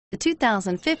The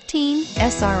 2015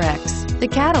 SRX. The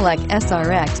Cadillac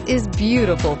SRX is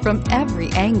beautiful from every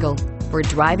angle. For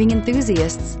driving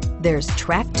enthusiasts, there's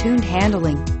track-tuned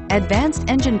handling, advanced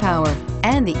engine power,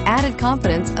 and the added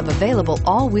confidence of available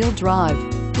all-wheel drive.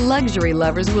 Luxury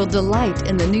lovers will delight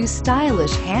in the new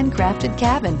stylish handcrafted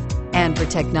cabin. And for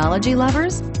technology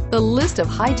lovers, the list of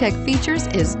high-tech features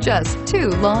is just too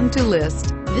long to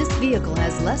list. This vehicle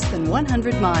has less than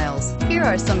 100 miles. Here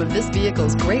are some of this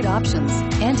vehicle's great options: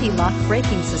 anti-lock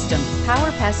braking system,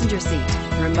 power passenger seat,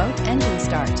 remote engine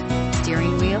start,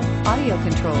 steering wheel audio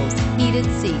controls, heated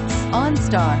seats,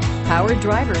 OnStar, power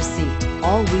driver's seat,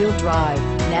 all-wheel drive,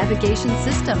 navigation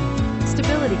system,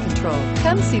 stability control.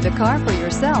 Come see the car for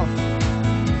yourself.